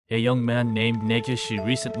A young man named Negishi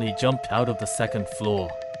recently jumped out of the second floor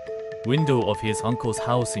window of his uncle's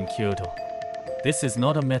house in Kyoto. This is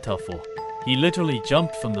not a metaphor. He literally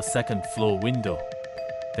jumped from the second floor window,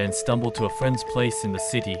 then stumbled to a friend's place in the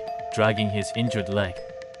city, dragging his injured leg.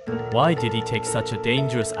 Why did he take such a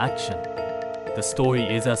dangerous action? The story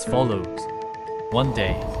is as follows. One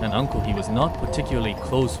day, an uncle he was not particularly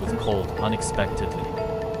close with called unexpectedly.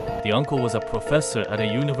 The uncle was a professor at a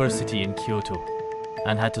university in Kyoto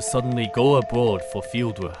and had to suddenly go abroad for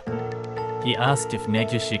fieldwork. He asked if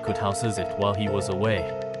Negishi could house visit while he was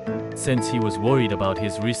away, since he was worried about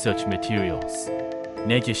his research materials.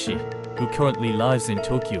 Negishi, who currently lives in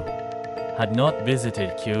Tokyo, had not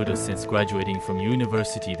visited Kyoto since graduating from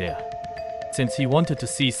university there. Since he wanted to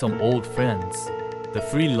see some old friends, the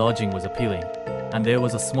free lodging was appealing, and there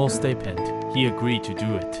was a small stipend. He agreed to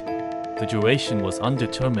do it. The duration was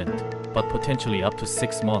undetermined, but potentially up to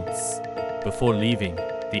 6 months. Before leaving,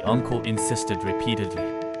 the uncle insisted repeatedly.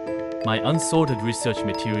 My unsorted research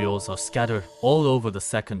materials are scattered all over the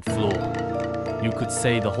second floor. You could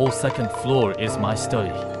say the whole second floor is my study.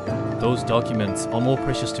 Those documents are more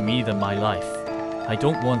precious to me than my life. I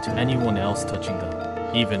don't want anyone else touching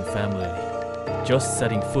them, even family. Just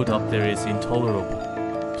setting foot up there is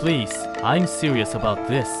intolerable. Please, I'm serious about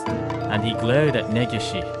this. And he glared at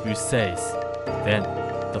Negishi, who says, then,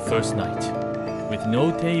 the first night, with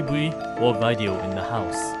no TV or video in the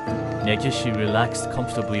house, Negishi relaxed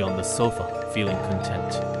comfortably on the sofa, feeling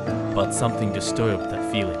content. But something disturbed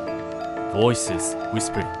that feeling. Voices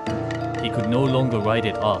whispering. He could no longer write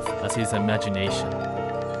it off as his imagination.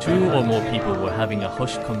 2 or more people were having a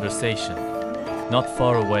hushed conversation. Not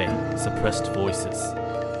far away, suppressed voices.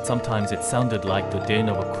 Sometimes it sounded like the din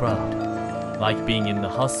of a crowd, like being in the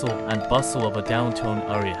hustle and bustle of a downtown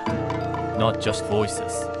area. Not just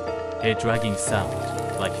voices. A dragging sound,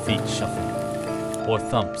 like feet shuffling. Or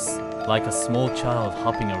thumps, like a small child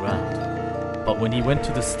hopping around. But when he went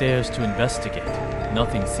to the stairs to investigate,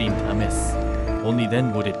 nothing seemed amiss. Only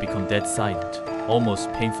then would it become dead silent,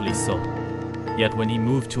 almost painfully so. Yet when he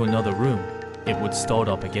moved to another room, it would start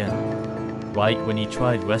up again. Right when he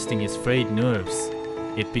tried resting his frayed nerves,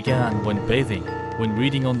 it began when bathing, when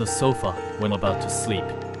reading on the sofa, when about to sleep.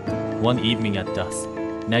 One evening at dusk,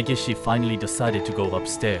 Negishi finally decided to go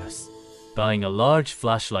upstairs, buying a large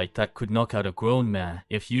flashlight that could knock out a grown man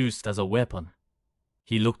if used as a weapon.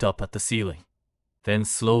 He looked up at the ceiling, then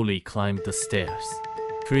slowly climbed the stairs.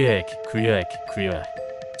 Creak, creak, creak.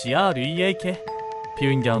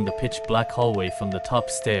 Peering down the pitch-black hallway from the top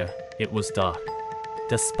stair, it was dark.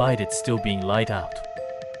 Despite it still being light out,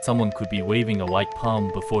 someone could be waving a white palm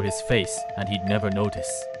before his face and he'd never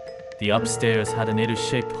notice. The upstairs had an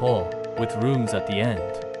L-shaped hall with rooms at the end.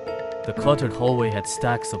 The cluttered hallway had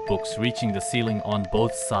stacks of books reaching the ceiling on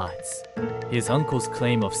both sides. His uncle's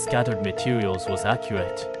claim of scattered materials was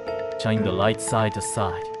accurate. Shining the light side to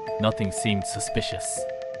side, nothing seemed suspicious.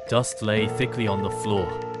 Dust lay thickly on the floor.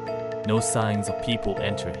 No signs of people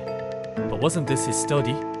entering. But wasn't this his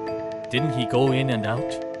study? Didn't he go in and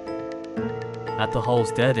out? At the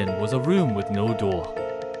hall's dead end was a room with no door,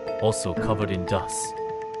 also covered in dust.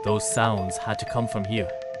 Those sounds had to come from here.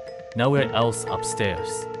 Nowhere else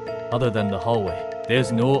upstairs. Other than the hallway,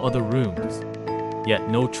 there's no other rooms. Yet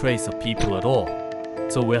no trace of people at all.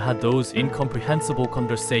 So where had those incomprehensible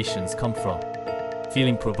conversations come from?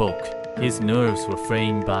 Feeling provoked, his nerves were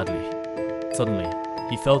fraying badly. Suddenly,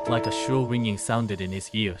 he felt like a shrill ringing sounded in his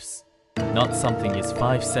ears. Not something his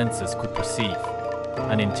 5 senses could perceive.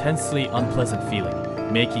 An intensely unpleasant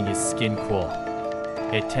feeling, making his skin crawl.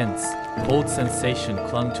 A tense, cold sensation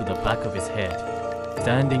clung to the back of his head,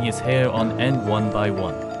 standing his hair on end one by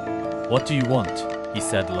one. "What do you want?" he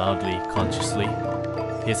said loudly, consciously.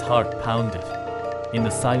 His heart pounded. In the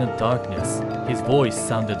silent darkness, his voice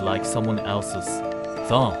sounded like someone else's.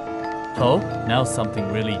 Thump. Oh, now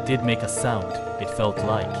something really did make a sound, it felt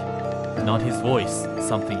like. Not his voice,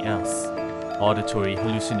 something else. Auditory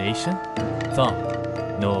hallucination? Thump.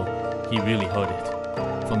 No, he really heard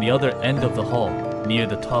it. From the other end of the hall, near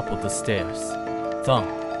the top of the stairs. Thump.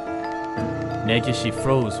 Negishi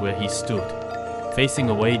froze where he stood. Facing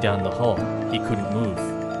away down the hall, he couldn't move.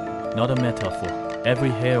 Not a metaphor.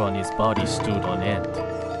 Every hair on his body stood on end.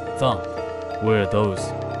 Thump. Were those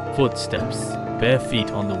footsteps, bare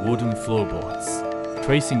feet on the wooden floorboards,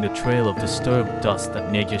 tracing the trail of disturbed dust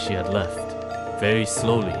that Negishi had left, very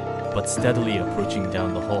slowly but steadily approaching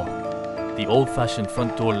down the hall. The old-fashioned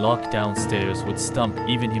front door locked downstairs would stump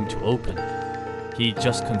even him to open. He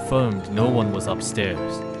just confirmed no one was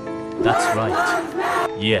upstairs. That's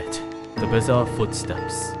right. Yet, the bizarre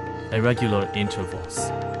footsteps, irregular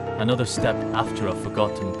intervals, another step after a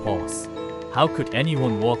forgotten pause. How could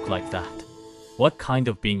anyone walk like that? What kind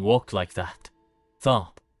of being walked like that?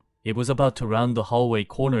 Thump. It was about to round the hallway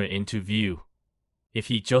corner into view. If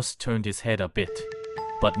he just turned his head a bit.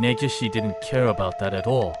 But Negishi didn't care about that at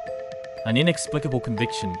all. An inexplicable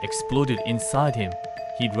conviction exploded inside him.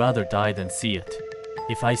 He'd rather die than see it.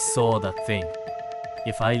 If I saw that thing,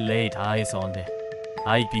 if I laid eyes on it,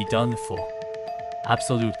 I'd be done for.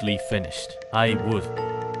 Absolutely finished. I would.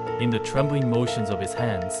 In the trembling motions of his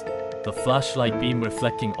hands, the flashlight beam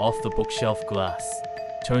reflecting off the bookshelf glass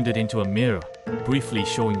turned it into a mirror, briefly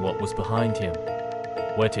showing what was behind him.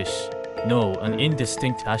 Wettish, no, an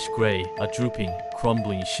indistinct ash gray, a drooping,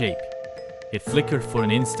 crumbling shape. It flickered for an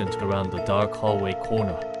instant around the dark hallway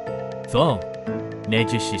corner. Thump!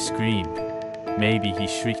 Negishi screamed. Maybe he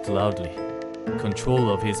shrieked loudly.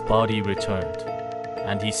 Control of his body returned,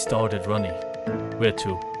 and he started running. Where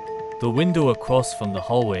to? The window across from the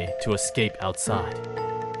hallway to escape outside.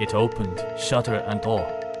 It opened, shutter and all.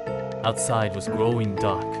 Outside was growing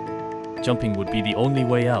dark. Jumping would be the only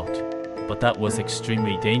way out, but that was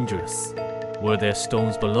extremely dangerous. Were there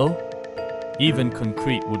stones below? Even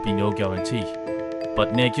concrete would be no guarantee.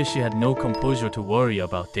 But Negishi had no composure to worry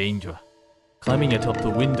about danger. Climbing atop the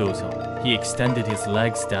windowsill, he extended his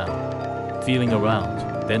legs down, feeling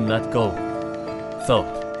around, then let go.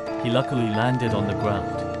 Thud. He luckily landed on the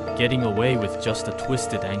ground, getting away with just a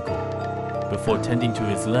twisted ankle. Before tending to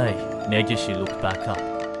his leg, Negishi looked back up.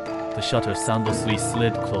 The shutter soundlessly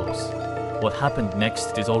slid close. What happened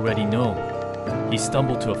next is already known. He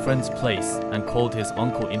stumbled to a friend's place and called his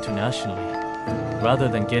uncle internationally. Rather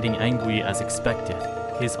than getting angry as expected,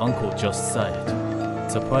 his uncle just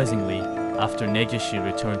sighed. Surprisingly, after Negishi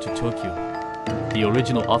returned to Tokyo, the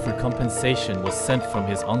original offered compensation was sent from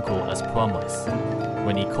his uncle as promise.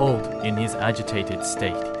 When he called in his agitated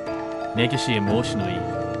state, Negishi emotionally,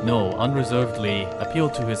 no, unreservedly,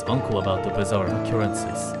 appealed to his uncle about the bizarre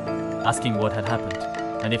occurrences, asking what had happened,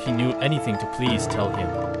 and if he knew anything to please tell him.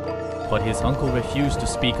 But his uncle refused to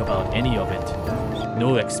speak about any of it.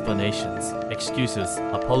 No explanations, excuses,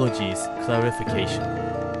 apologies, clarification.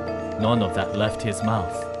 None of that left his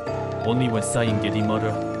mouth. Only when sighing did he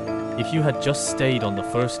mutter, "If you had just stayed on the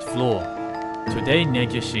first floor." Today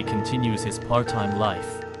Negishi continues his part-time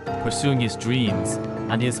life, pursuing his dreams,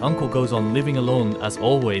 and his uncle goes on living alone as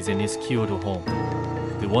always in his Kyoto home.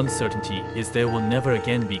 The one certainty is there will never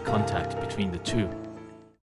again be contact between the two.